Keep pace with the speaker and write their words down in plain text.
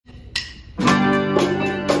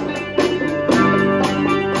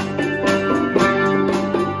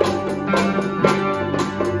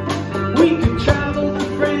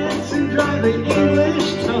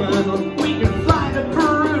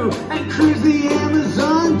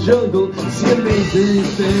Amazon jungle, see amazing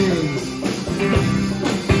things.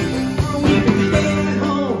 We can stay at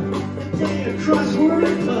home, play a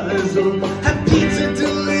crossword puzzle, have pizza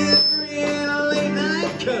delivery and a late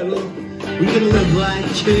night cuddle. We can live like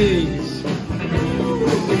kings.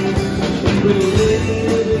 But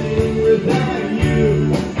living without you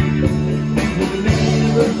will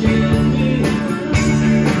never give me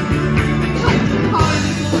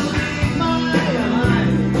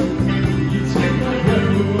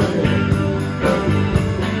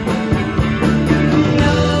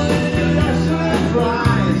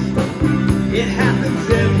it happens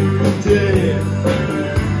every day.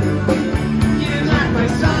 You knock my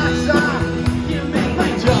socks off, you make my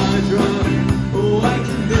jaw drop. Oh, I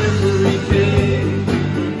can never repay.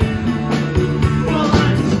 Well,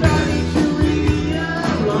 I'm starting to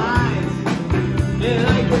realize, and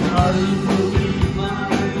I can hardly believe my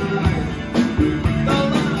eyes. The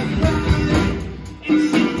love crying, it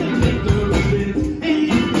seems to make no sense. And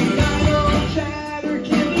the idle chatter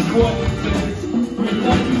can be quite intense. We'd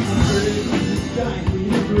like to guide me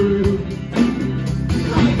through.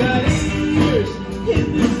 I got 8 years in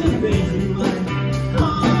this amazing life.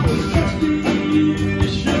 Always trusting you to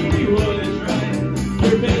show me what is right.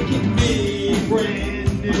 You're making me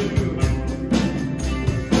brand new.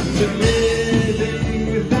 So living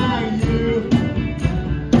without you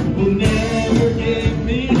will never get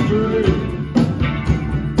me through.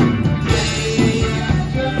 Day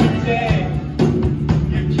after day,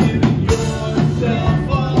 you're giving yourself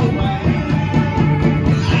away.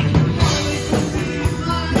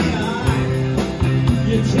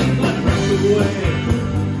 You take my breath away.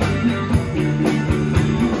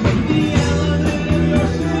 The element of your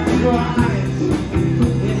surprise,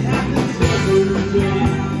 it happens every day.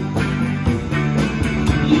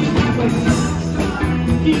 You keep my socks on,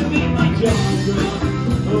 you make my jaw drop.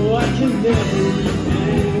 Oh, I can never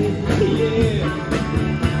repay. Yeah.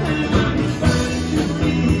 And I'm starting to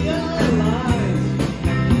realize,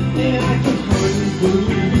 and I can hardly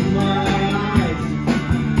believe my eyes.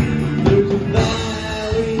 There's a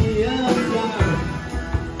valley of doubt,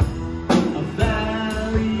 a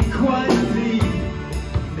valley quite deep.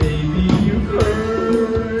 Maybe you've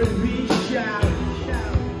heard me shout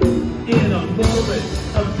in a moment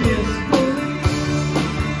of disbelief.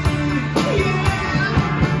 Yeah.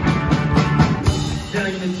 Now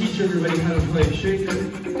I'm going to teach everybody how to play a shaker.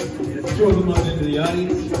 And throw them out into the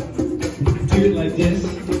audience. Do it like this,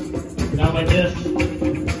 not like this.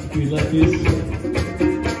 Do it like this.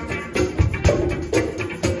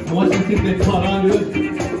 And once you think they've caught on to it,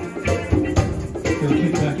 they'll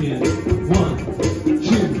kick back in. 1,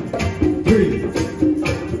 2, 3.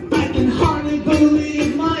 I can hardly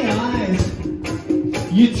believe my eyes.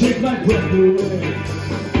 You take my breath away.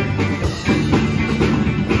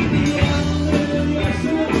 The element of your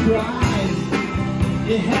surprise,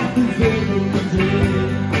 it happens